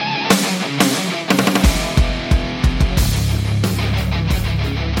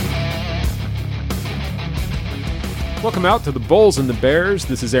Welcome out to the Bulls and the Bears.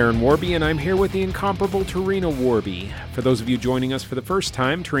 This is Aaron Warby, and I'm here with the incomparable Tarina Warby. For those of you joining us for the first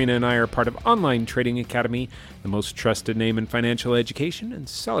time, Tarina and I are part of Online Trading Academy, the most trusted name in financial education, and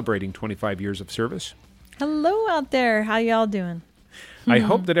celebrating 25 years of service. Hello out there. How y'all doing? I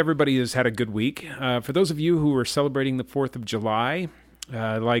hope that everybody has had a good week. For those of you who were celebrating the 4th of July,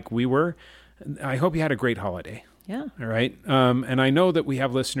 like we were, I hope you had a great holiday. Yeah. All right. And I know that we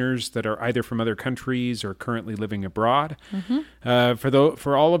have listeners that are either from other countries or currently living abroad.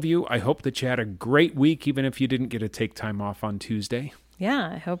 For all of you, I hope that you had a great week, even if you didn't get to take time off on Tuesday.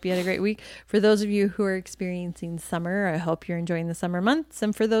 Yeah, I hope you had a great week. For those of you who are experiencing summer, I hope you're enjoying the summer months.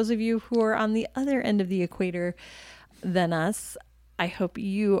 And for those of you who are on the other end of the equator than us, I hope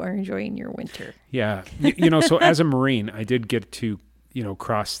you are enjoying your winter. Yeah. So as a Marine, I did get to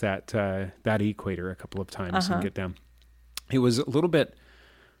cross that equator a couple of times and get down. It was a little bit,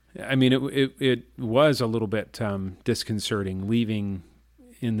 it was a little bit disconcerting leaving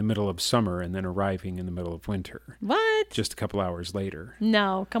in the middle of summer and then arriving in the middle of winter. What? Just a couple hours later.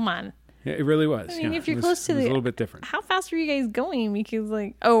 No, come on. It really was. I mean, if you're close to it was a little bit different. How fast were you guys going? Because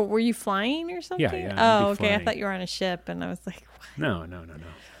were you flying or something? Yeah. Oh, okay. Flying. I thought you were on a ship and I was like, what? No.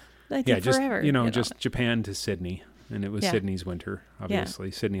 That Yeah, took just, forever. just Japan to Sydney. And it was Sydney's winter, obviously.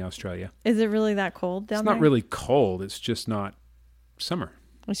 Yeah. Sydney, Australia. Is it really that cold down there? It's not really cold. It's just not summer.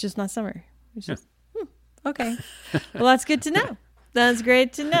 It's just not summer. It's just, okay. Well, that's good to know. That's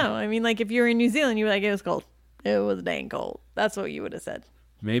great to know. I mean, if you were in New Zealand, you were like, it was cold. It was dang cold. That's what you would have said.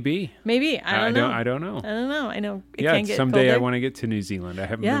 Maybe. I don't know. I don't know. I know it can get someday colder. I want to get to New Zealand. I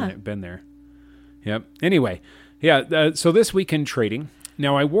haven't been there. Yep. Anyway, so this week in trading.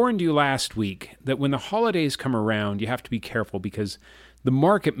 Now, I warned you last week that when the holidays come around, you have to be careful because the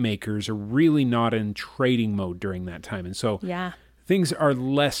market makers are really not in trading mode during that time. And so things are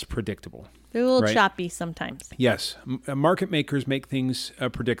less predictable. They're a little choppy sometimes. Yes. Market makers make things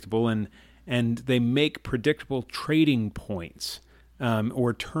predictable and they make predictable trading points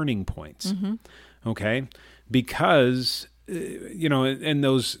or turning points. Okay? Because and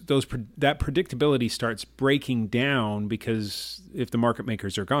that predictability starts breaking down because if the market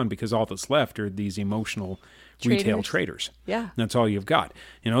makers are gone, because all that's left are these emotional retail traders. Yeah. That's all you've got.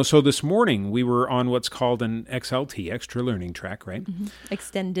 So this morning we were on what's called an XLT, extra learning track, right?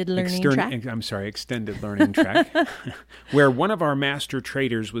 Extended learning track. I'm sorry, extended learning track, where one of our master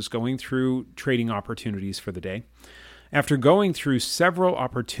traders was going through trading opportunities for the day. After going through several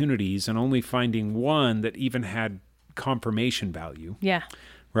opportunities and only finding one that even had confirmation value. Yeah.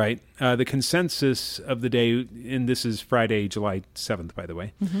 Right. The consensus of the day, and this is Friday, July 7th, by the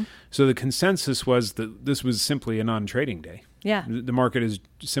way. So the consensus was that this was simply a non-trading day. Yeah. The market is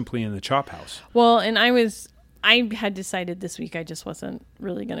simply in the chop house. Well, and I had decided this week I just wasn't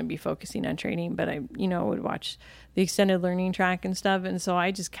really going to be focusing on trading, but I would watch the extended learning track and stuff. And so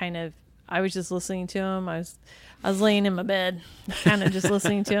I just I was just listening to him. I was laying in my bed, kind of just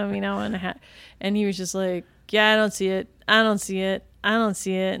listening to him, and he was just like, yeah, I don't see it.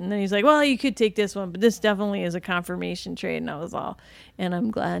 And then he's like, well, you could take this one, but this definitely is a confirmation trade. And I was and I'm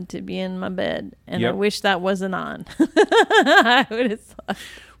glad to be in my bed. And I wish that wasn't on. I would have thought.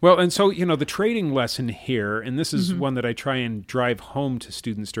 Well, and so, the trading lesson here, and this is one that I try and drive home to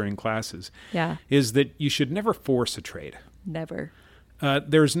students during classes, is that you should never force a trade. Never.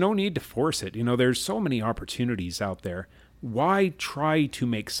 There's no need to force it. There's so many opportunities out there. Why try to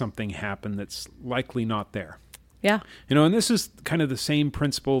make something happen that's likely not there? Yeah. And this is kind of the same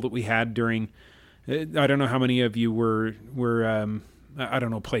principle that we had during, I don't know how many of you were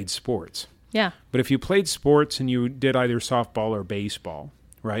played sports. Yeah. But if you played sports and you did either softball or baseball,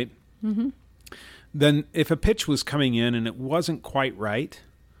 right? Then if a pitch was coming in and it wasn't quite right,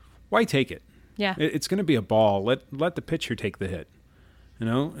 why take it? Yeah. It's going to be a ball. Let the pitcher take the hit.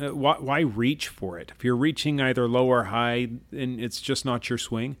 Why reach for it? If you're reaching either low or high and it's just not your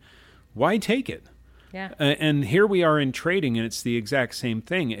swing, why take it? Yeah. And here we are in trading, and it's the exact same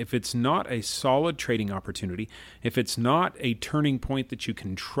thing. If it's not a solid trading opportunity, if it's not a turning point that you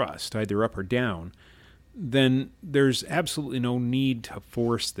can trust, either up or down, then there's absolutely no need to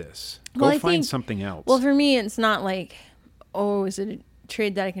force this. Go find something else. Well, for me, it's not like, is it a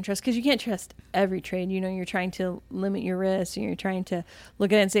trade that I can trust? Because you can't trust every trade. You're trying to limit your risk, and you're trying to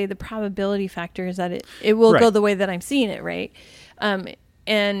look at it and say the probability factor is that it will go the way that I'm seeing it, right?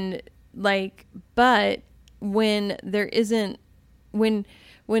 But when there isn't, when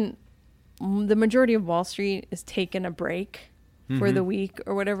the majority of Wall Street is taking a break for the week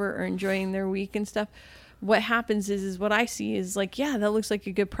or whatever, or enjoying their week and stuff, what happens is what I see is that looks like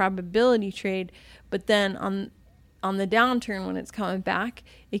a good probability trade, but then on the downturn, when it's coming back,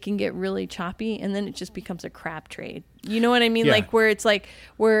 it can get really choppy, and then it just becomes a crap trade. You know what I mean? Yeah. Like where it's like,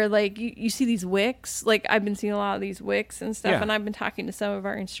 where like you see these wicks, like I've been seeing a lot of these wicks and stuff, Yeah. and I've been talking to some of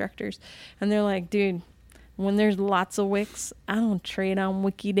our instructors, and they're like, dude, when there's lots of wicks, I don't trade on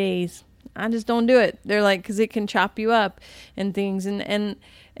wiki days. I just don't do it. They're like, because it can chop you up and things. And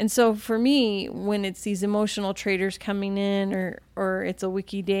so for me, when it's these emotional traders coming in or it's a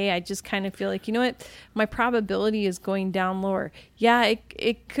wiki day, I just kind of feel like, you know what, my probability is going down lower. Yeah,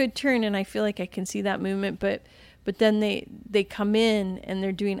 it could turn, and I feel like I can see that movement, but then they come in and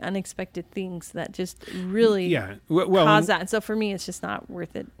they're doing unexpected things that just really cause that. And so for me, it's just not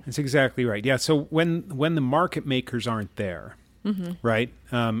worth it. That's exactly right. Yeah. So when the market makers aren't there, right?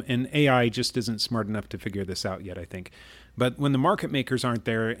 And AI just isn't smart enough to figure this out yet, I think. But when the market makers aren't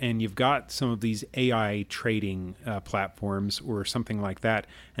there, and you've got some of these AI trading platforms or something like that,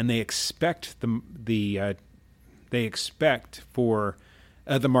 and they expect for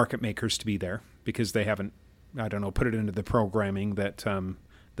the market makers to be there because they haven't, I don't know, put it into the programming that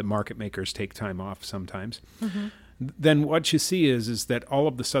the market makers take time off sometimes. Then what you see is that all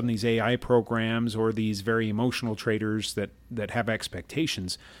of a sudden these AI programs or these very emotional traders that have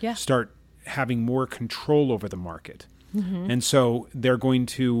expectations start having more control over the market. And so they're going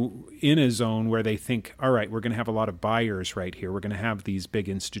to, in a zone where they think, all right, we're going to have a lot of buyers right here. We're going to have these big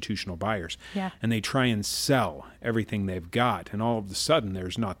institutional buyers. Yeah. And they try and sell everything they've got. And all of a sudden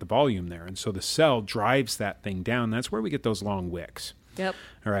there's not the volume there. And so the sell drives that thing down. That's where we get those long wicks. Yep.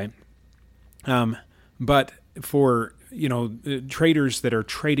 All right. But for, traders that are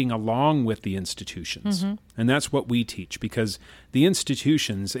trading along with the institutions, and that's what we teach, because the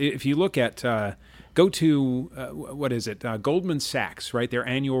institutions, if you look at, go to, Goldman Sachs, right, their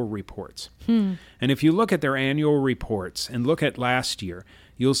annual reports. And if you look at their annual reports and look at last year,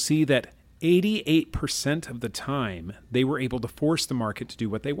 you'll see that 88% of the time they were able to force the market to do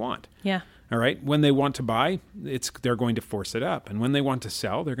what they want. Yeah. All right. When they want to buy, they're going to force it up. And when they want to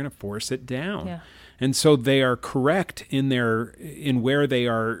sell, they're going to force it down. Yeah. And so they are correct in where they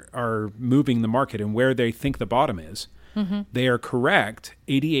are moving the market and where they think the bottom is. They are correct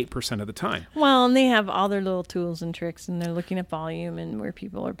 88% of the time. Well, and they have all their little tools and tricks, and they're looking at volume and where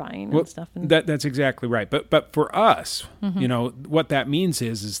people are buying and stuff. And That's exactly right. But for us, what that means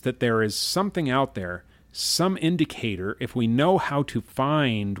is that there is something out there, some indicator, if we know how to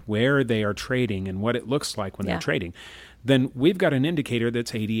find where they are trading and what it looks like when they're trading, then we've got an indicator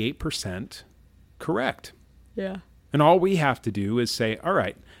that's 88% correct. Yeah. And all we have to do is say, all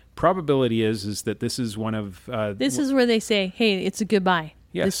right, probability is that this is one of... this is where they say, hey, it's a good buy.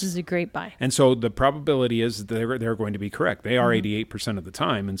 Yes. This is a great buy. And so the probability is that they're going to be correct. They are 88% of the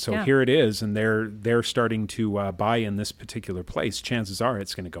time. And so here it is, and they're starting to buy in this particular place. Chances are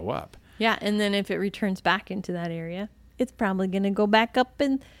it's going to go up. Yeah, and then if it returns back into that area, it's probably going to go back up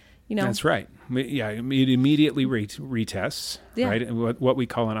and, That's right. Yeah, it immediately retests, right? What we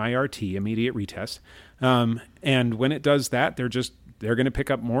call an IRT, immediate retest. And when it does that, they're going to pick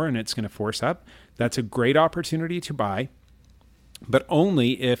up more and it's going to force up. That's a great opportunity to buy, but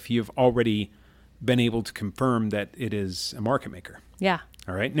only if you've already been able to confirm that it is a market maker. Yeah.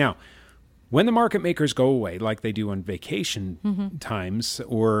 All right. Now, when the market makers go away, like they do on vacation times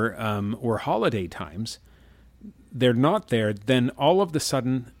or holiday times, they're not there, then all of a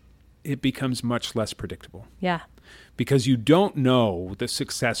sudden it becomes much less predictable. Yeah. Because you don't know the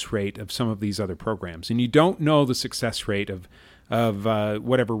success rate of some of these other programs, and you don't know the success rate of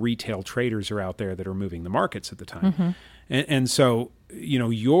whatever retail traders are out there that are moving the markets at the time. And so,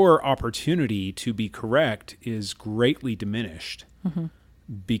 your opportunity to be correct is greatly diminished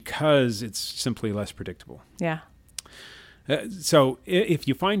because it's simply less predictable. Yeah. So if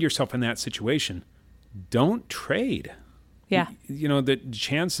you find yourself in that situation, don't trade. Yeah. The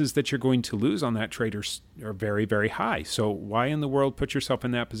chances that you're going to lose on that trade are very, very high. So why in the world put yourself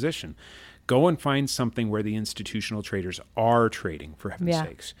in that position? Go and find something where the institutional traders are trading, for heaven's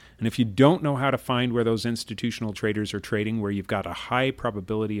sakes. And if you don't know how to find where those institutional traders are trading, where you've got a high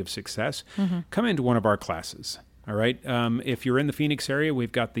probability of success, come into one of our classes. All right. If you're in the Phoenix area,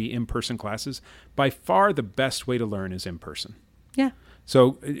 we've got the in-person classes. By far, the best way to learn is in person. Yeah.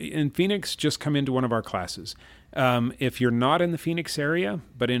 So in Phoenix, just come into one of our classes. If you're not in the Phoenix area,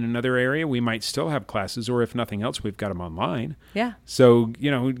 but in another area, we might still have classes, or if nothing else, we've got them online. Yeah. So,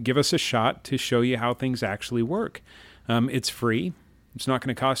 give us a shot to show you how things actually work. It's free. It's not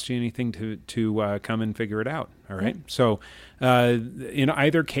going to cost you anything to come and figure it out. All right. Yeah. So in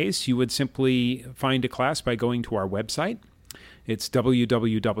either case, you would simply find a class by going to our website. It's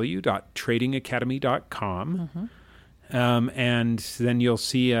www.tradingacademy.com. And then you'll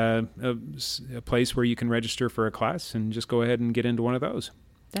see a place where you can register for a class and just go ahead and get into one of those.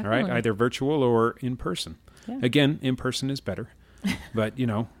 Definitely. All right, either virtual or in person. Yeah. Again, in person is better, but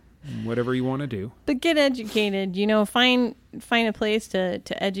whatever you want to do. But get educated. Find a place to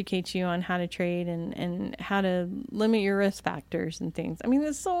educate you on how to trade and how to limit your risk factors and things. I mean,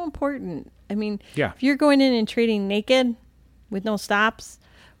 it's so important. I mean, if you're going in and trading naked with no stops,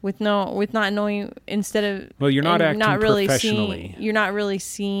 with not knowing, instead of you're not acting really professionally. You're not really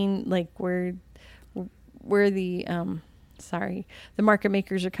seeing like where the the market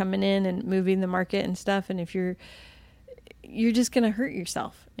makers are coming in and moving the market and stuff. And if you're just going to hurt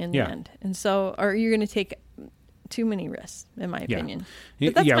yourself in the end. And so, or you're going to take too many risks, in my opinion.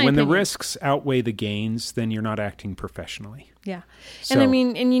 But that's my when opinion. the risks outweigh the gains, then you're not acting professionally. Yeah. So, and I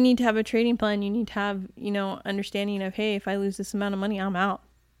mean, and you need to have a trading plan. You need to have, understanding of, hey, if I lose this amount of money, I'm out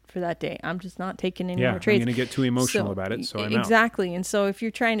for that day. I'm just not taking any more trades. I'm going to get too emotional about it, so I'm out. Exactly. And so if you're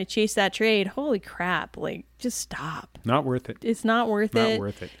trying to chase that trade, holy crap, like, just stop. Not worth it. It's not worth it. Not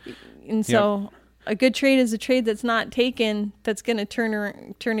worth it. And so a good trade is a trade that's not taken, that's going to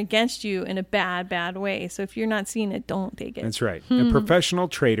turn against you in a bad way. So if you're not seeing it, don't take it. That's right. A professional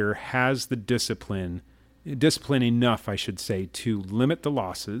trader has the discipline enough, I should say, to limit the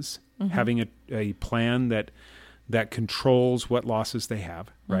losses, having a plan that controls what losses they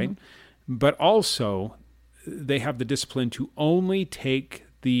have, right? But also, they have the discipline to only take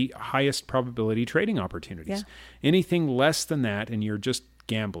the highest probability trading opportunities. Anything less than that, and you're just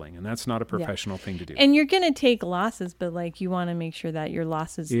gambling, and that's not a professional thing to do. And you're going to take losses, but like you want to make sure that your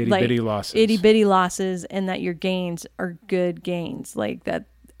losses, itty-bitty losses, and that your gains are good gains, like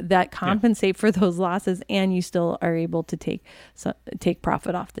that compensate for those losses, and you still are able to take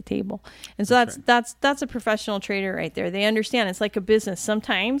profit off the table. And so that's a professional trader right there. They understand it's like a business.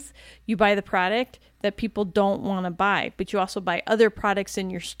 Sometimes you buy the product that people don't want to buy, but you also buy other products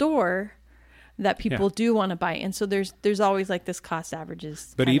in your store that people do want to buy. And so there's always like this cost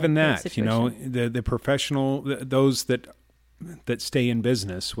averages. But even that, the professional, those that stay in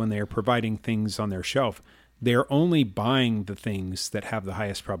business, when they are providing things on their shelf, they're only buying the things that have the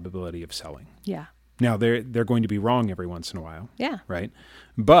highest probability of selling. Yeah. Now, they're going to be wrong every once in a while. Yeah. Right?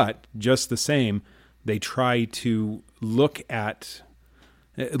 But just the same, they try to look at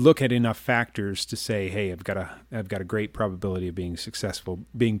enough factors to say, hey, I've got a great probability of being successful,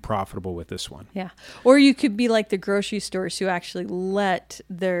 being profitable with this one. Yeah. Or you could be like the grocery stores who actually let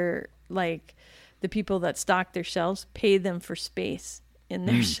the people that stock their shelves pay them for space in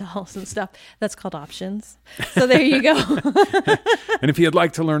their shelves and stuff. That's called options. So there you go. And if you'd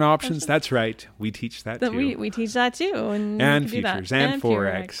like to learn options, that's right. We teach that too. We teach that too. And futures and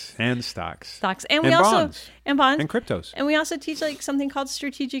Forex and stocks. And we also bonds. And cryptos. And we also teach like something called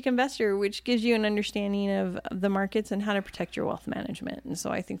strategic investor, which gives you an understanding of the markets and how to protect your wealth management. And so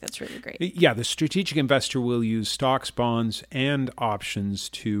I think that's really great. Yeah, the strategic investor will use stocks, bonds, and options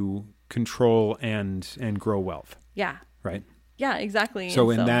to control and grow wealth. Yeah. Right? Yeah, exactly. So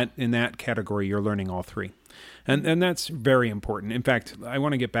in that category, you're learning all three. And that's very important. In fact, I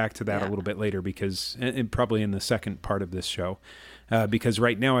want to get back to that a little bit later because, and probably in the second part of this show, because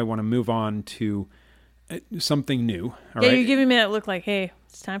right now I want to move on to something new. All right? You're giving me that look like, hey,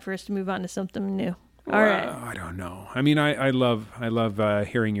 it's time for us to move on to something new. All right. I don't know. I mean, I love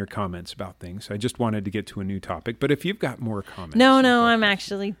hearing your comments about things. I just wanted to get to a new topic. But if you've got more comments. No, I'm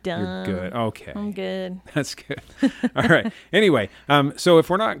actually done. You're good. Okay. I'm good. That's good. All right. Anyway, so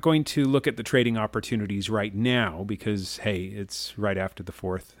if we're not going to look at the trading opportunities right now, because, hey, it's right after the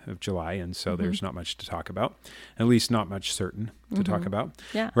 4th of July, and so there's not much to talk about, at least not much certain to talk about.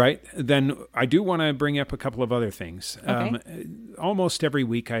 Yeah. Right? Then I do want to bring up a couple of other things. Okay. Almost every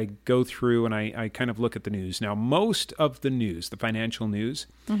week I go through and I kind of look at the news. Now, most of the news, the financial news,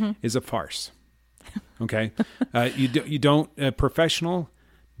 is a farce. Okay? You don't, a professional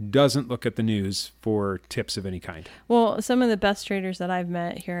doesn't look at the news for tips of any kind. Well, some of the best traders that I've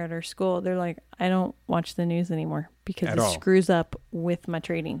met here at our school, they're like, I don't watch the news anymore because screws up with my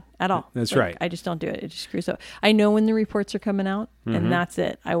trading at all. That's right. I just don't do it. It just screws up. I know when the reports are coming out and that's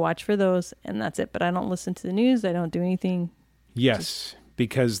it. I watch for those and that's it. But I don't listen to the news. I don't do anything. Yes.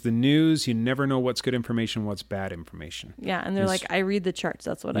 Because the news, you never know what's good information, what's bad information. Yeah, and they're like, I read the charts.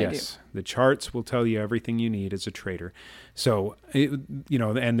 That's what I do. Yes, the charts will tell you everything you need as a trader. So,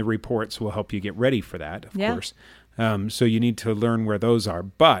 and the reports will help you get ready for that, of course. So you need to learn where those are.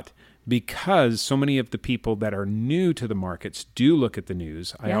 But because so many of the people that are new to the markets do look at the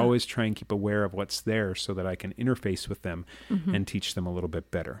news, I always try and keep aware of what's there so that I can interface with them and teach them a little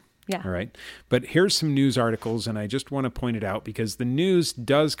bit better. Yeah. All right. But here's some news articles, and I just want to point it out because the news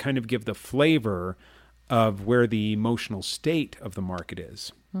does kind of give the flavor of where the emotional state of the market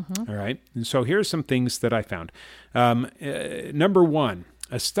is. All right. And so here's some things that I found. Number one,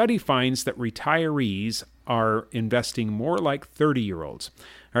 a study finds that retirees are investing more like 30-year-olds.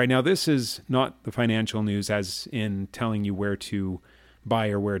 All right. Now, this is not the financial news as in telling you where to buy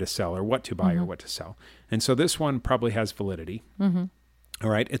or where to sell or what to buy or what to sell. And so this one probably has validity. All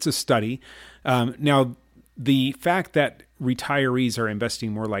right. It's a study. Now, the fact that retirees are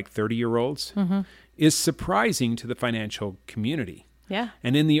investing more like 30-year-olds is surprising to the financial community. Yeah.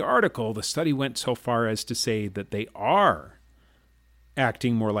 And in the article, the study went so far as to say that they are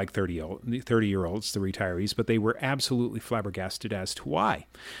acting more like 30-year-olds, the retirees, but they were absolutely flabbergasted as to why.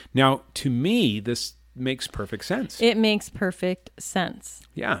 Now, to me, this makes perfect sense. It makes perfect sense.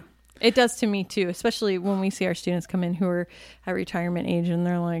 Yeah. It does to me too, especially when we see our students come in who are at retirement age and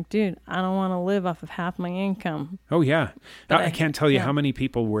they're like, dude, I don't want to live off of half my income. Oh, yeah. I can't tell you how many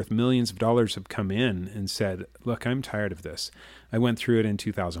people worth millions of dollars have come in and said, look, I'm tired of this. I went through it in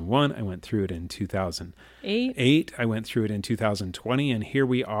 2001. I went through it in 2008. I went through it in 2020. And here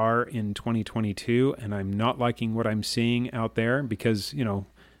we are in 2022. And I'm not liking what I'm seeing out there because, you know,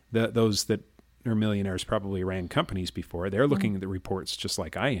 those that are millionaires probably ran companies before. They're looking at the reports just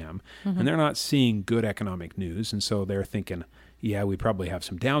like I am, and they're not seeing good economic news. And so they're thinking, yeah, we probably have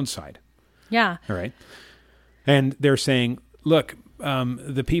some downside. Yeah. All right. And they're saying, look,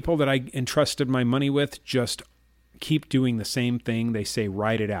 the people that I entrusted my money with just keep doing the same thing. They say,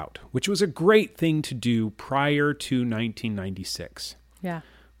 ride it out, which was a great thing to do prior to 1996. Yeah.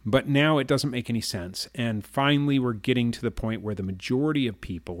 But now it doesn't make any sense. And finally, we're getting to the point where the majority of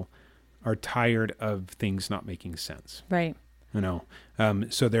people are tired of things not making sense. Right. You know,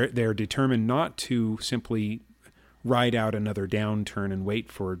 so they're determined not to simply ride out another downturn and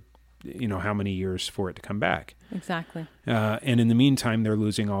wait for, you know, how many years for it to come back. Exactly. And in the meantime, they're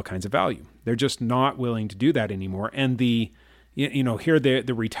losing all kinds of value. They're just not willing to do that anymore. And you know, here the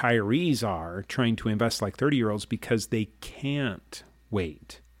retirees are trying to invest like 30-year-olds because they can't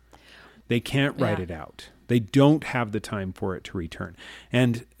wait. They can't ride it out. They don't have the time for it to return.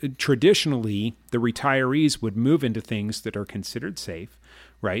 And traditionally, the retirees would move into things that are considered safe,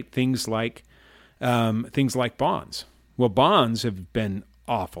 right? Things like bonds. Well, bonds have been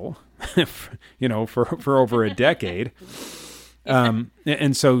awful, you know, for over a decade.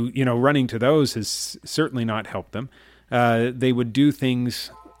 And so, you know, running to those has certainly not helped them. They would do things.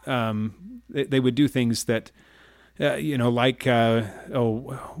 They would do things that, you know, like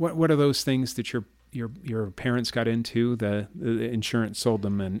what are those things that your parents got into? The insurance sold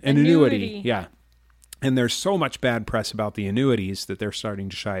them an annuity. Yeah. And there's so much bad press about the annuities that they're starting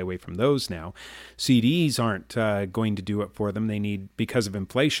to shy away from those now. CDs aren't going to do it for them. They need, because of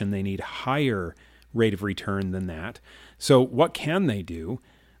inflation, they need higher rate of return than that. So what can they do?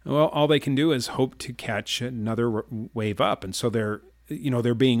 Well, all they can do is hope to catch another wave up. And so they're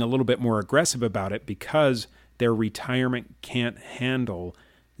being a little bit more aggressive about it because their retirement can't handle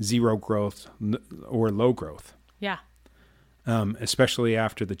zero growth or low growth. Yeah. Especially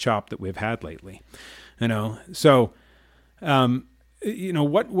after the chop that we've had lately, you know. So, you know,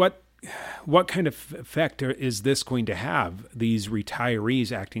 what kind of effect is this going to have? These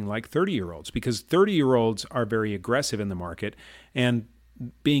retirees acting like 30-year-olds, because 30-year-olds are very aggressive in the market, and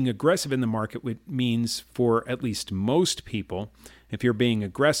being aggressive in the market means, for at least most people, if you're being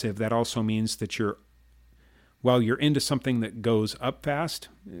aggressive, that also means that while you're into something that goes up fast,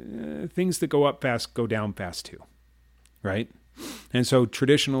 things that go up fast go down fast too, right? And so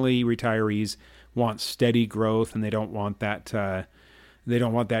traditionally, retirees want steady growth, and they don't want that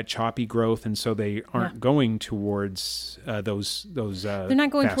choppy growth, and so they aren't going towards those. They're not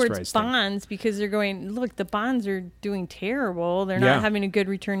going towards bonds because they're going, look, the bonds are doing terrible. They're not having a good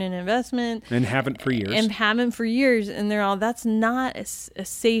return in investment, and haven't for years. And they're all, that's not a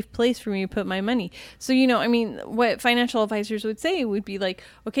safe place for me to put my money. So, you know, I mean, what financial advisors would say would be like,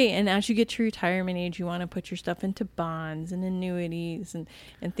 okay, and as you get to retirement age, you want to put your stuff into bonds and annuities and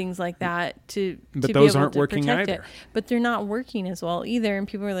things like that to but be those able aren't to working protect either. it. But they're not working as well either. And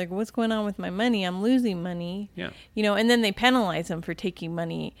people are like, what's going on with my money? I'm losing money. Yeah. You know, and then they penalize them for taking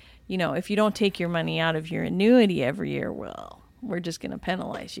money. You know, if you don't take your money out of your annuity every year, well, we're just going to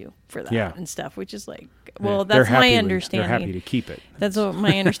penalize you for that and stuff, which is like, well, that's my understanding. They're happy to keep it. That's what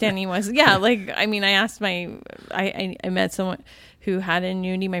my understanding was. Yeah. Like, I mean, I asked I met someone who had an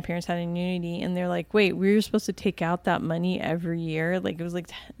annuity. My parents had an annuity, and they're like, wait, we were supposed to take out that money every year. Like, it was like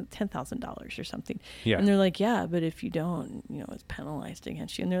 $10,000 or something. Yeah. And they're like, yeah, but if you don't, you know, it's penalized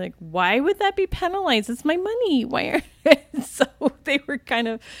against you. And they're like, why would that be penalized? It's my money. Why are so they were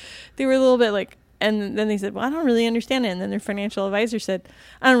a little bit like, And then they said, well, I don't really understand it. And then their financial advisor said,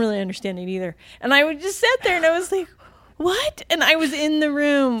 I don't really understand it either. And I would just sit there and I was like, what? And I was in the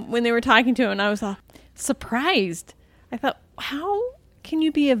room when they were talking to him and I was all surprised. I thought, how can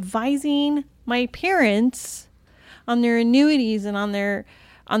you be advising my parents on their annuities and on their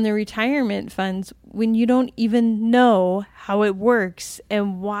retirement funds when you don't even know how it works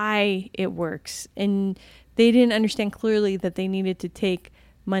and why it works? And they didn't understand clearly that they needed to take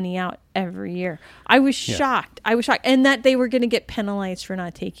money out every year. I was shocked. And that they were going to get penalized for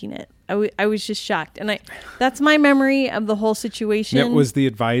not taking it. I was just shocked. And that's my memory of the whole situation. That was the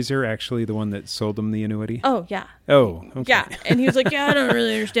advisor actually the one that sold them the annuity? Oh, yeah. Oh, okay. Yeah. And he was like, yeah, I don't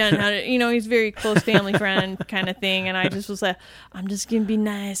really understand how to, he's a very close family friend kind of thing. And I just was like, I'm just going to be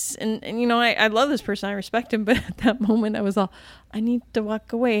nice. And I love this person. I respect him. But at that moment, I was all, I need to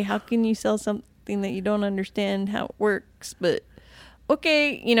walk away. How can you sell something that you don't understand how it works? But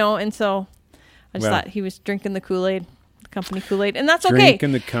okay, and so I just thought he was drinking the Kool-Aid, the company Kool-Aid, and that's okay.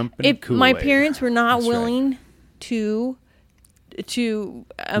 Drinking the company Kool-Aid. My parents were not willing to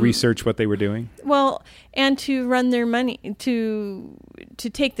research what they were doing. Well, and to run their money, to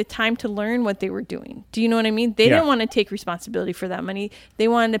take the time to learn what they were doing. Do you know what I mean? They didn't want to take responsibility for that money. They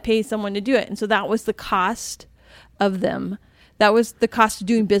wanted to pay someone to do it, and so that was the cost of them. That was the cost of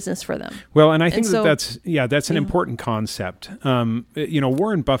doing business for them. Well, and I think that's an important concept.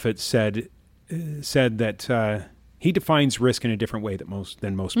 Warren Buffett said that he defines risk in a different way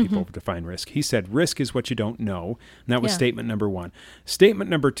than most people define risk. He said, risk is what you don't know. And that was statement number one. Statement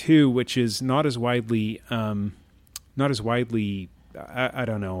number two, which is not as widely,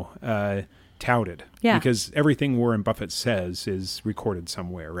 touted. Yeah. Because everything Warren Buffett says is recorded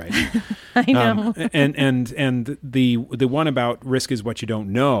somewhere, right? I know. And the one about risk is what you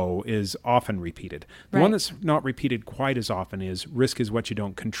don't know is often repeated. The one that's not repeated quite as often is risk is what you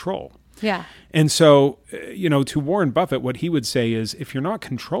don't control. Yeah. And so, to Warren Buffett, what he would say is if you're not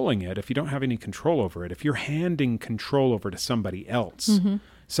controlling it, if you don't have any control over it, if you're handing control over to somebody else,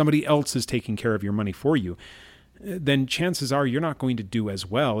 somebody else is taking care of your money for you, then chances are you're not going to do as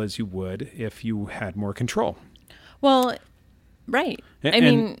well as you would if you had more control. Well, right.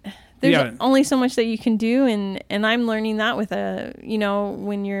 There's only so much that you can do, and I'm learning that with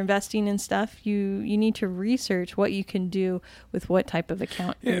when you're investing in stuff, you need to research what you can do with what type of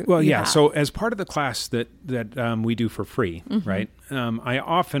account. So as part of the class that we do for free, right? I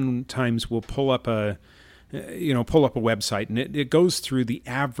oftentimes will pull up a website, and it goes through the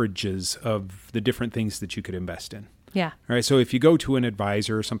averages of the different things that you could invest in. Yeah. All right. So if you go to an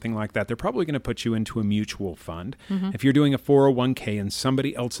advisor or something like that, they're probably going to put you into a mutual fund. If you're doing a 401k and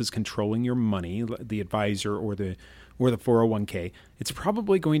somebody else is controlling your money, the advisor or the 401k, it's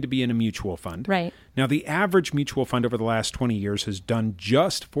probably going to be in a mutual fund. Right. Now, the average mutual fund over the last 20 years has done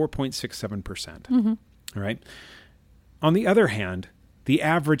just 4.67%. All right. On the other hand, the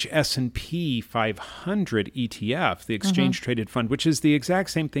average S&P 500 ETF, the exchange-traded fund, which is the exact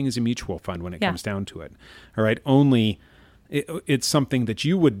same thing as a mutual fund when it comes down to it, all right, only it's something that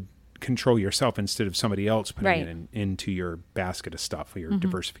you would control yourself instead of somebody else putting it into your basket of stuff or your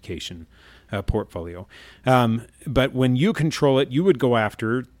diversification portfolio. But when you control it, you would go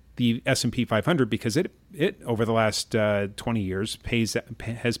after the S&P 500 because it over the last 20 years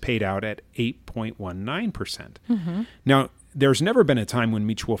has paid out at 8.19%. Now, there's never been a time when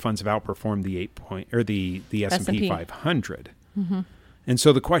mutual funds have outperformed the the S&P 500. And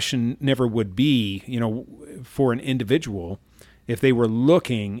so the question never would be, for an individual, if they were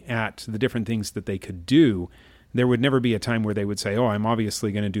looking at the different things that they could do, there would never be a time where they would say, "Oh, I'm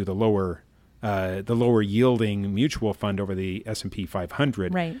obviously going to do the lower yielding mutual fund over the S&P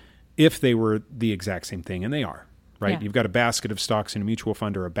 500." Right. If they were the exact same thing, and they are. Right. Yeah. You've got a basket of stocks in a mutual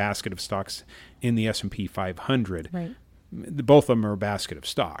fund or a basket of stocks in the S&P 500. Right. Both of them are a basket of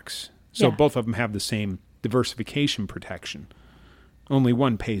stocks. So both of them have the same diversification protection. Only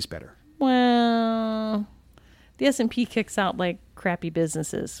one pays better. Well, the S&P kicks out like crappy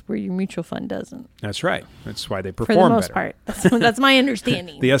businesses where your mutual fund doesn't. That's right. That's why they perform better. For the most better. part. That's my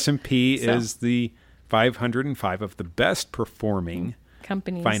understanding. The S&P is the 505 of the best performing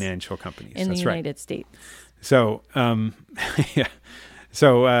companies, financial companies. In the United States. So,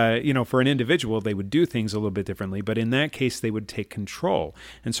 So, for an individual, they would do things a little bit differently, but in that case, they would take control.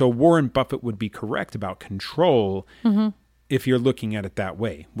 And so Warren Buffett would be correct about control if you're looking at it that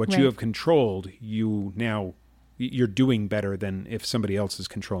way. What you have controlled, you're doing better than if somebody else is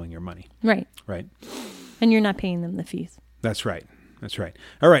controlling your money. Right. Right. And you're not paying them the fees. That's right. That's right.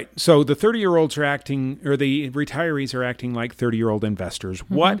 All right. So the 30-year-olds are acting, or the retirees are acting like 30-year-old investors.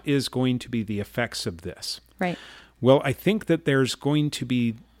 What is going to be the effects of this? Right. Well, I think that there's going to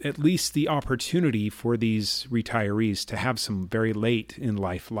be at least the opportunity for these retirees to have some very late in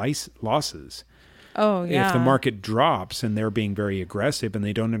life losses. Oh, yeah. If the market drops and they're being very aggressive and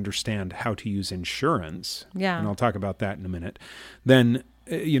they don't understand how to use insurance, and I'll talk about that in a minute, then,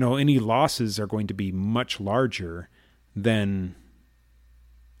 any losses are going to be much larger than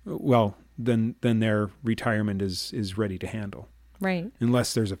their retirement is ready to handle. Right.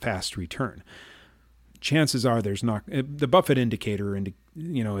 Unless there's a fast return. Chances are there's not. The Buffett indicator,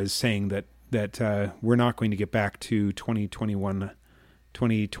 is saying that we're not going to get back to 2020,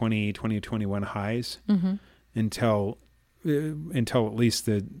 2021 highs until at least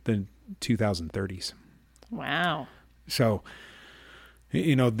the 2030s. Wow. So,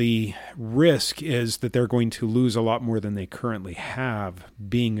 the risk is that they're going to lose a lot more than they currently have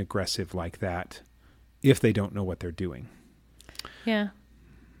being aggressive like that if they don't know what they're doing. Yeah.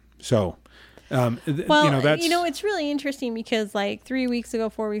 So, that's... it's really interesting because like 4 weeks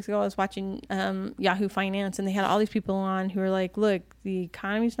ago, I was watching Yahoo Finance, and they had all these people on who were like, look, the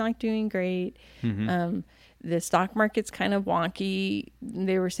economy's not doing great. The stock market's kind of wonky.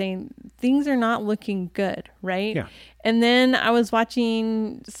 They were saying things are not looking good, right? Yeah. And then I was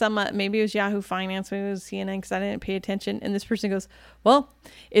watching maybe it was Yahoo Finance, maybe it was CNN, because I didn't pay attention. And this person goes, well,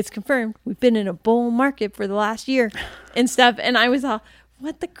 it's confirmed. We've been in a bull market for the last year and stuff. And I was all,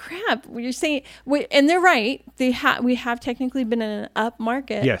 what the crap? You're saying, and they're right. We have technically been in an up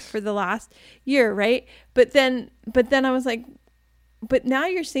market for the last year, right? But then I was like, but now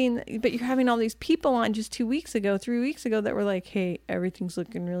you're saying, but you're having all these people on just 3 weeks ago that were like, hey, everything's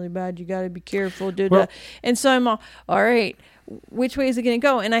looking really bad. You got to be careful. Well, and so I'm all right, which way is it going to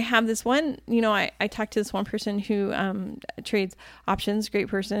go? And I have this one, I talked to this one person who trades options, great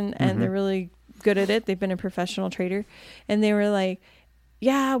person, and they're really good at it. They've been a professional trader. And they were like,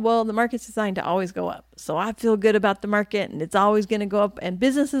 yeah, well, the market's designed to always go up. So I feel good about the market, and it's always going to go up, and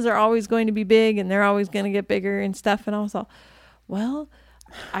businesses are always going to be big, and they're always going to get bigger and stuff. And I was all, well,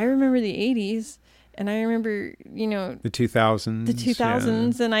 I remember the 80s, and I remember, the 2000s. The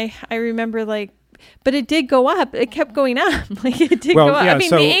 2000s, and I remember but it did go up. It kept going up. It did go up. Yeah,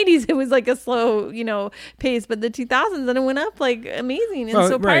 the 80s, it was like a slow, pace, but the 2000s, then it went up like amazing. And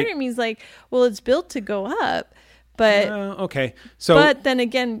so part of me is like, well, it's built to go up. But okay. So, but then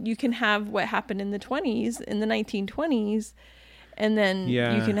again, you can have what happened in the 20s, in the 1920s, and then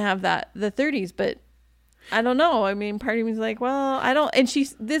you can have the 30s. But I don't know. I mean, part of me is like, well, I don't. And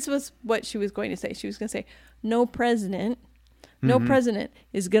this was what she was going to say. She was going to say, no president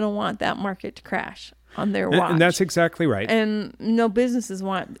is going to want that market to crash on their watch. And that's exactly right. And no businesses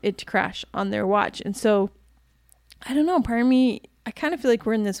want it to crash on their watch. And so, I don't know. Part of me, I kind of feel like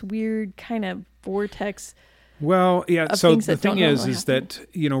we're in this weird kind of vortex. Well, yeah. So the thing is that,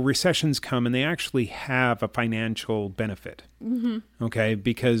 recessions come and they actually have a financial benefit. Okay.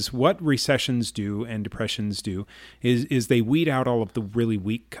 Because what recessions do and depressions do is they weed out all of the really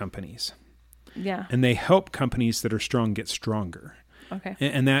weak companies. Yeah. And they help companies that are strong get stronger. Okay.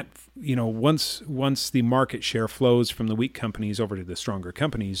 And that, once the market share flows from the weak companies over to the stronger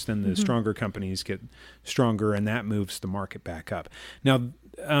companies, then the stronger companies get stronger, and that moves the market back up. Now,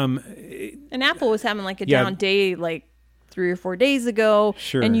 and Apple was having a down day 3 or 4 days ago,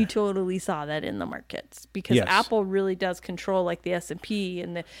 and you totally saw that in the markets because Apple really does control the S&P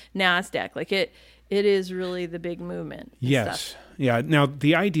and the NASDAQ. It is really the big movement. Yes. Yeah. Now,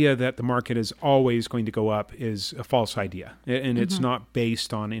 the idea that the market is always going to go up is a false idea, and it's not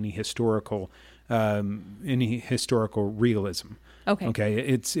based on any historical realism. Okay. Okay.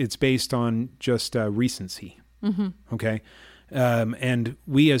 It's based on just recency. Okay. And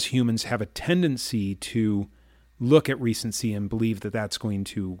we as humans have a tendency to look at recency and believe that that's going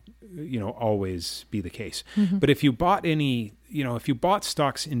to, always be the case. But if you bought if you bought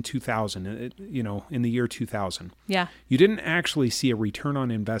stocks in 2000, in the year 2000, you didn't actually see a return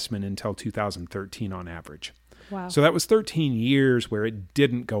on investment until 2013 on average. Wow. So that was 13 years where it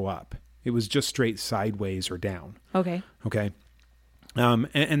didn't go up. It was just straight sideways or down. Okay. Okay.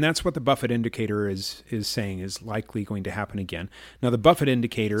 And that's what the Buffett indicator is saying is likely going to happen again. Now, the Buffett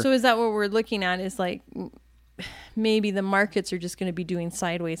indicator... So is that what we're looking at is maybe the markets are just going to be doing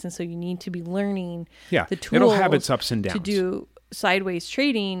sideways, and so you need to be learning the tools. It'll have its ups and downs. To do sideways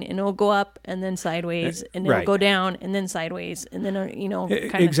trading, and it'll go up and then sideways, and it'll go down and then sideways, and then,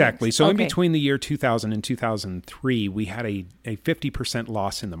 kind exactly. of so in between the year 2000 and 2003, we had a 50%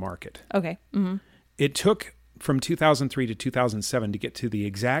 loss in the market. Okay. Mm-hmm. It took from 2003 to 2007 to get to the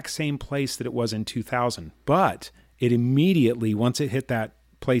exact same place that it was in 2000. But it immediately, once it hit that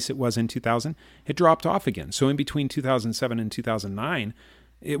place it was in 2000, it dropped off again. So in between 2007 and 2009,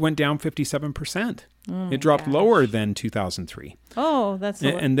 it went down 57%. It dropped lower than 2003. Oh, that's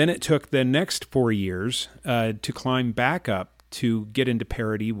and then it took the next 4 years to climb back up to get into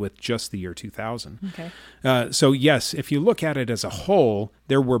parity with just the year 2000. Okay. So yes, if you look at it as a whole,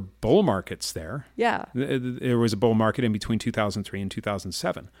 there were bull markets there. Yeah. There was a bull market in between 2003 and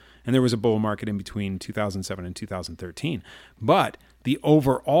 2007. And there was a bull market in between 2007 and 2013. But the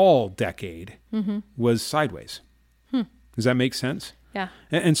overall decade was sideways. Does that make sense? Yeah.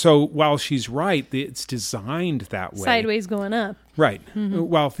 And so while she's right, it's designed that way. Sideways going up. Right.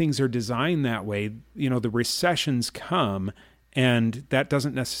 While things are designed that way, the recessions come, and that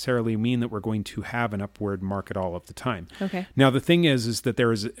doesn't necessarily mean that we're going to have an upward market all of the time. Okay. Now, the thing is that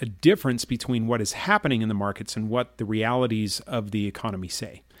there is a difference between what is happening in the markets and what the realities of the economy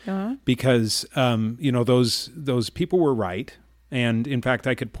say. Because, those people were right. And in fact,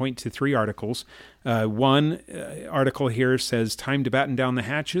 I could point to 3 articles. One article here says time to batten down the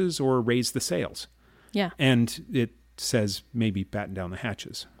hatches or raise the sails. Yeah. And it says maybe batten down the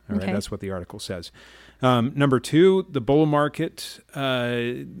hatches. All right, Okay. that's what the article says. Number 2, the bull market.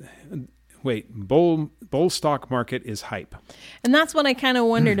 Bull stock market is hype. And that's what I kind of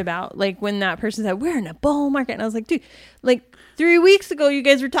wondered about. Like when that person said, we're in a bull market. And I was like, dude, like 3 weeks ago, you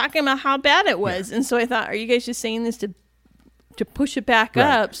guys were talking about how bad it was. Yeah. And so I thought, are you guys just saying this to push it back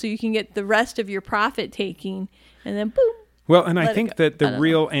up so you can get the rest of your profit taking and then boom. Well, and I think that the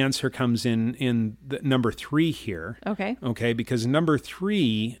real answer comes in the number 3 here. Okay. Okay, because number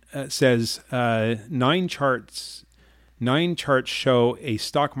 3 says 9 charts show a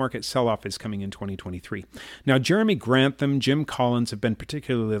stock market sell-off is coming in 2023. Now, Jeremy Grantham, Jim Collins have been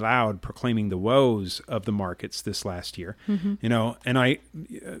particularly loud proclaiming the woes of the markets this last year. And I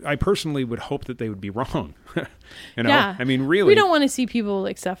personally would hope that they would be wrong. Yeah. I mean, really. We don't want to see people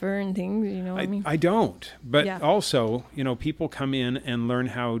like suffer and things, you know what I mean? I don't. But also, people come in and learn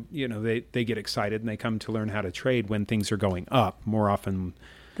how, they get excited and they come to learn how to trade when things are going up more often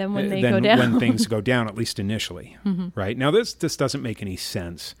than when they go down. When things go down, at least initially, right? Now, this doesn't make any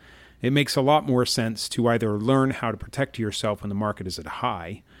sense. It makes a lot more sense to either learn how to protect yourself when the market is at a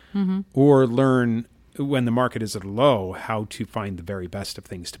high or learn when the market is at a low how to find the very best of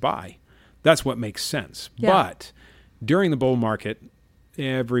things to buy. That's what makes sense. Yeah. But during the bull market,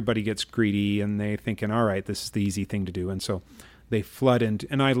 everybody gets greedy and they're thinking, all right, this is the easy thing to do. And so they flood into,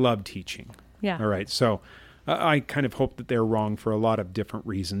 and I love teaching. Yeah. All right. So I kind of hope that they're wrong for a lot of different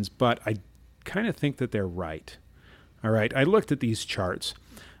reasons, but I kind of think that they're right. All right. I looked at these charts,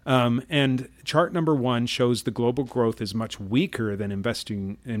 and chart number 1 shows the global growth is much weaker than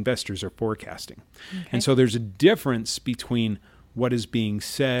investors are forecasting. Okay. And so there's a difference between what is being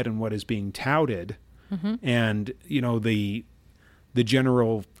said and what is being touted, and the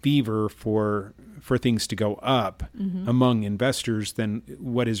general fever for things to go up among investors than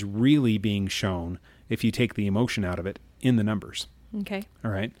what is really being shown if you take the emotion out of it in the numbers. Okay.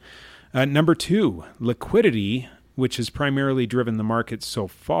 All right. Number 2, liquidity, which has primarily driven the market so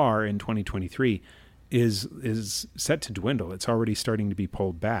far in 2023, is set to dwindle. It's already starting to be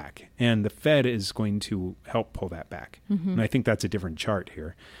pulled back, and the Fed is going to help pull that back. And I think that's a different chart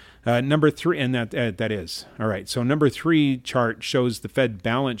here. Number 3, and that is all right. So number 3 chart shows the Fed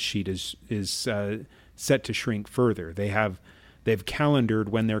balance sheet is set to shrink further. They've calendared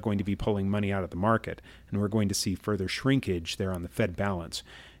when they're going to be pulling money out of the market, and we're going to see further shrinkage there on the Fed balance.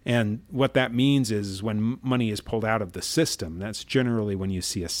 And what that means is when money is pulled out of the system, that's generally when you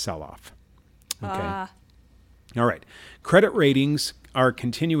see a sell-off. Okay. All right. Credit ratings are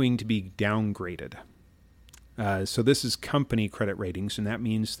continuing to be downgraded. So this is company credit ratings, and that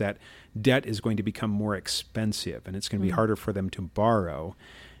means that debt is going to become more expensive, and it's going to be harder for them to borrow.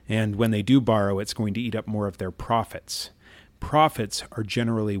 And when they do borrow, it's going to eat up more of their profits. Profits are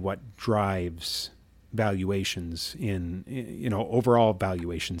generally what drives valuations overall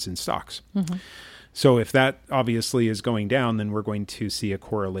valuations in stocks. So if that obviously is going down, then we're going to see a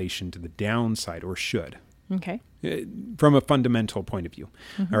correlation to the downside, or should. Okay. From a fundamental point of view.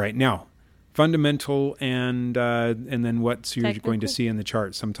 All right. Now, fundamental and then what you're going to see in the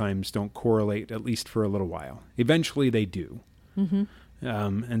chart sometimes don't correlate, at least for a little while. Eventually they do.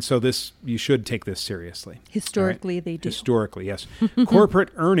 And so you should take this seriously. Historically, they do. Historically, yes. Corporate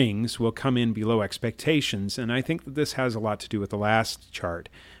earnings will come in below expectations, and I think that this has a lot to do with the last chart,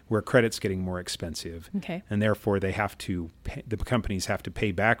 where credit's getting more expensive. Okay. And therefore the companies have to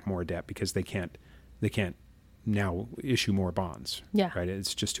pay back more debt because they can't now issue more bonds. Yeah. Right.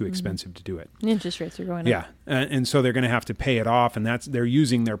 It's just too expensive to do it. Interest rates are going up. Yeah. And so they're going to have to pay it off, and they're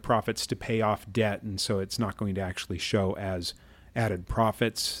using their profits to pay off debt. And so it's not going to actually show as added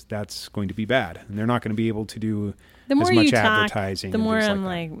profits, that's going to be bad. And they're not going to be able to do The more as much you talk, advertising. the and more things I'm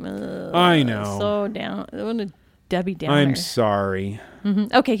like like, I know. So down. What a Debbie Downer. I'm sorry.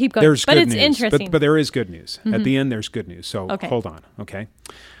 Okay, keep going. There's but good it's news. interesting. But there is good news. At the end, there's good news. So hold on. Okay.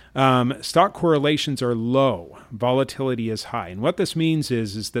 Stock correlations are low. Volatility is high. And what this means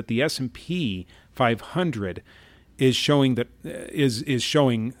is that the S&P 500 is showing that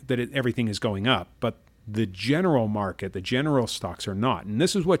everything is going up, but the general market, the general stocks are not. And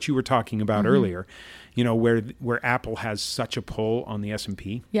this is what you were talking about earlier, where Apple has such a pull on the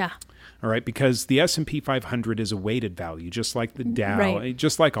S&P. Yeah. All right, because the S&P 500 is a weighted value, just like the Dow, right.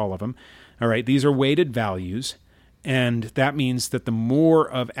 just like all of them. All right, these are weighted values, and that means that the more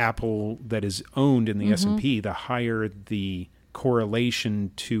of Apple that is owned in the S&P, the higher the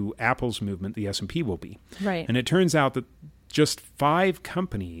correlation to Apple's movement the S&P will be. Right. And it turns out that just 5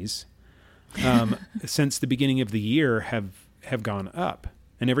 companies since the beginning of the year have gone up.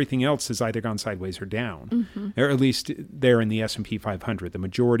 And everything else has either gone sideways or down, or at least they're in the S&P 500. The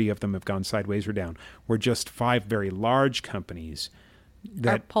majority of them have gone sideways or down. We're just 5 very large companies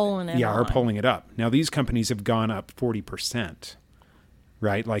that are pulling it are pulling it up. Now, these companies have gone up 40%,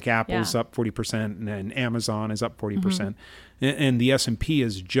 right? Like Apple's up 40%, and Amazon is up 40%. And the S&P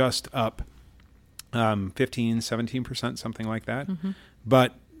is just up 15, 17%, something like that.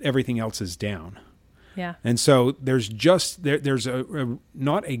 But everything else is down. Yeah. And so there's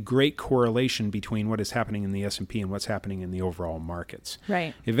not a great correlation between what is happening in the S&P and what's happening in the overall markets.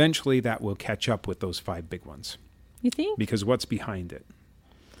 Right. Eventually that will catch up with those 5 big ones. You think? Because what's behind it?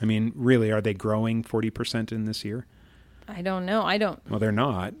 I mean, really, are they growing 40% in this year? I don't know. Well, they're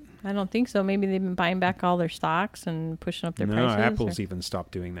not. I don't think so. Maybe they've been buying back all their stocks and pushing up their prices. No, Apple's even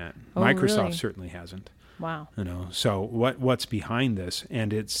stopped doing that. Oh, Microsoft really? certainly hasn't. Wow. So what's behind this?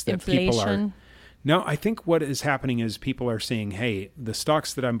 And it's that Inflation. people are... No, I think what is happening is people are saying, hey, the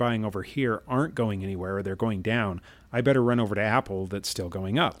stocks that I'm buying over here aren't going anywhere, or they're going down. I better run over to Apple that's still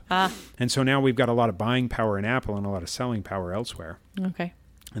going up. And so now we've got a lot of buying power in Apple and a lot of selling power elsewhere. Okay.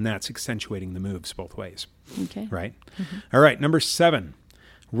 And that's accentuating the moves both ways. Okay. Right? All right, number 7.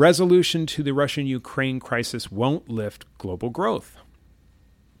 Resolution to the Russian-Ukraine crisis won't lift global growth.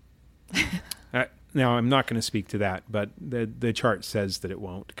 Now, I'm not going to speak to that, but the chart says that it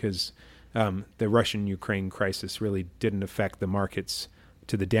won't, because the Russian-Ukraine crisis really didn't affect the markets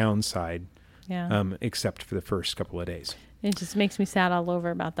to the downside, except for the first couple of days. It just makes me sad all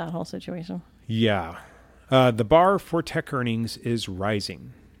over about that whole situation. Yeah. The bar for tech earnings is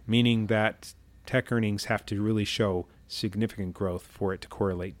rising, meaning that tech earnings have to really show significant growth for it to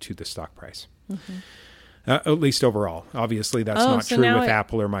correlate to the stock price. At least overall. Obviously, that's not true with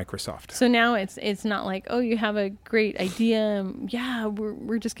Apple or Microsoft. So now it's not like, oh, you have a great idea. Yeah,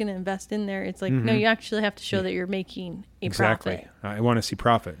 we're just going to invest in there. It's like, no, you actually have to show that you're making a profit. I want to see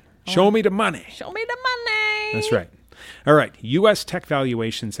profit. Show me the money. Show me the money. That's right. All right. U.S. tech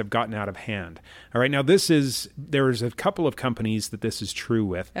valuations have gotten out of hand. All right. Now, there's a couple of companies that this is true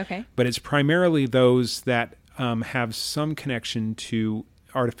with. Okay. But it's primarily those that have some connection to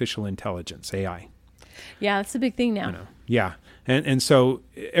artificial intelligence, AI. Yeah, that's a big thing now. Yeah. And so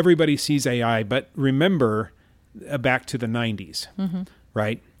everybody sees AI, but remember back to the 90s,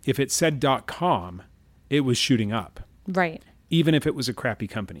 right? If it said .com, it was shooting up. Right. Even if it was a crappy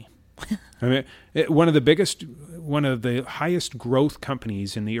company. I mean, one of the highest growth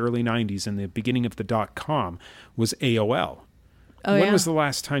companies in the early 90s and the beginning of the .com was AOL. When was the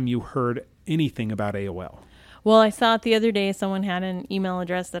last time you heard anything about AOL? Well, I saw it the other day. Someone had an email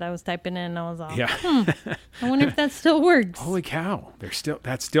address that I was typing in, and I was like, I wonder if that still works. Holy cow.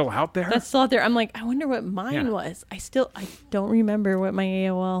 That's still out there? That's still out there. I'm like, I wonder what mine was. I don't remember what my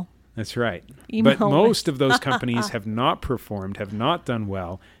AOL That's right. email But most of those companies have not performed, have not done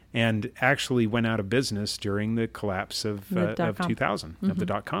well, and actually went out of business during the collapse of 2000, of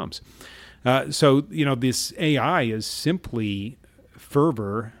the .coms. So, this AI is simply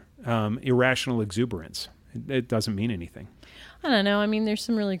fervor, irrational exuberance. It doesn't mean anything. I don't know. I mean, there's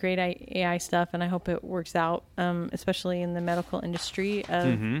some really great AI stuff, and I hope it works out, especially in the medical industry.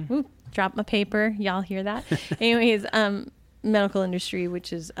 Drop my paper. Y'all hear that? Anyways, medical industry,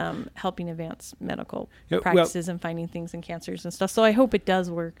 which is helping advance medical practices and finding things in cancers and stuff. So I hope it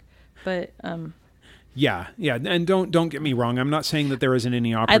does work. But yeah, and don't get me wrong. I'm not saying that there isn't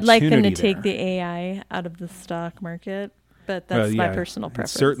any opportunity. I'd like them to there. take the AI out of the stock market, but that's my personal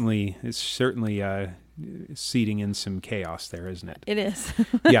preference. It's certainly seeding in some chaos there, isn't it? It is.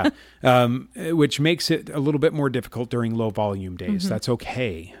 Yeah, which makes it a little bit more difficult during low volume days. That's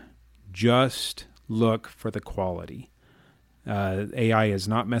okay. Just look for the quality. AI is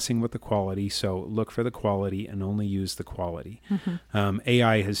not messing with the quality, so look for the quality and only use the quality.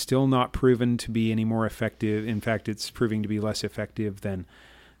 AI has still not proven to be any more effective. In fact, it's proving to be less effective than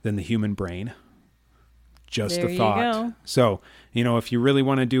the human brain. Just There a you thought. go. So, if you really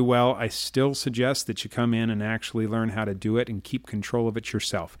want to do well, I still suggest that you come in and actually learn how to do it and keep control of it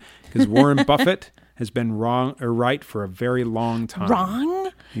yourself. Because Warren Buffett has been wrong or right for a very long time.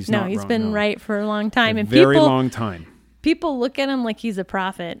 Wrong? He's No, not he's wrong, been no. right for a long time. A And very long time. people look at him like he's a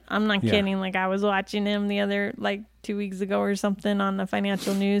prophet. I'm not Yeah. kidding. Like I was watching him the other 2 weeks ago or something on the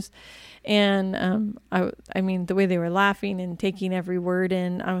financial news, and I mean the way they were laughing and taking every word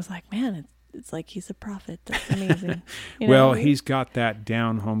in, I was like, man, it's like he's a prophet. That's amazing. Well, he's got that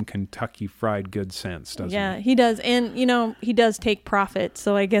down home Kentucky fried good sense, doesn't yeah, he? he does, and he does take profit,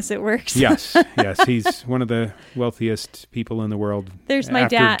 so I guess it works. Yes, he's one of the wealthiest people in the world. There's my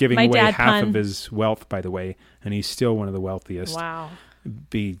after dad. giving my away dad half pun. of his wealth, by the way, and he's still one of the wealthiest. Wow.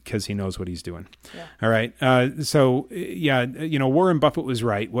 Because he knows what he's doing. Yeah. All right. Warren Buffett was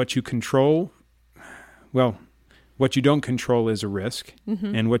right. What you control, what you don't control is a risk,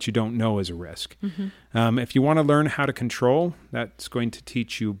 and what you don't know is a risk. If you want to learn how to control, that's going to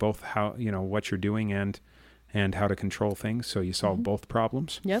teach you both how, what you're doing and how to control things, so you solve both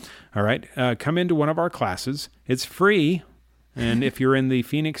problems. Yep. All right. Come into one of our classes. It's free. And if you're in the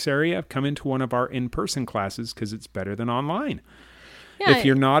Phoenix area, come into one of our in-person classes because it's better than online. Yeah, If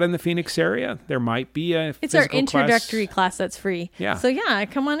you're not in the Phoenix area, there might be a it's our physical introductory class. class that's free. Yeah. So yeah,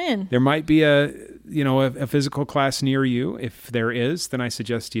 come on in. There might be a physical class near you. If there is, then I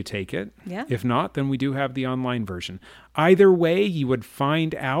suggest you take it. Yeah. If not, then we do have the online version. Either way, you would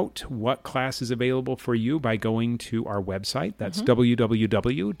find out what class is available for you by going to our website. That's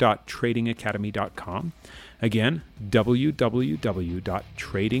www.tradingacademy.com. Again,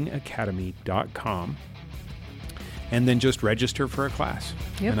 www.tradingacademy.com. And then just register for a class.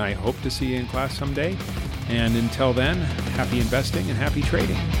 Yep. And I hope to see you in class someday. And until then, happy investing and happy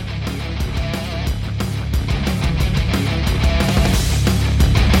trading.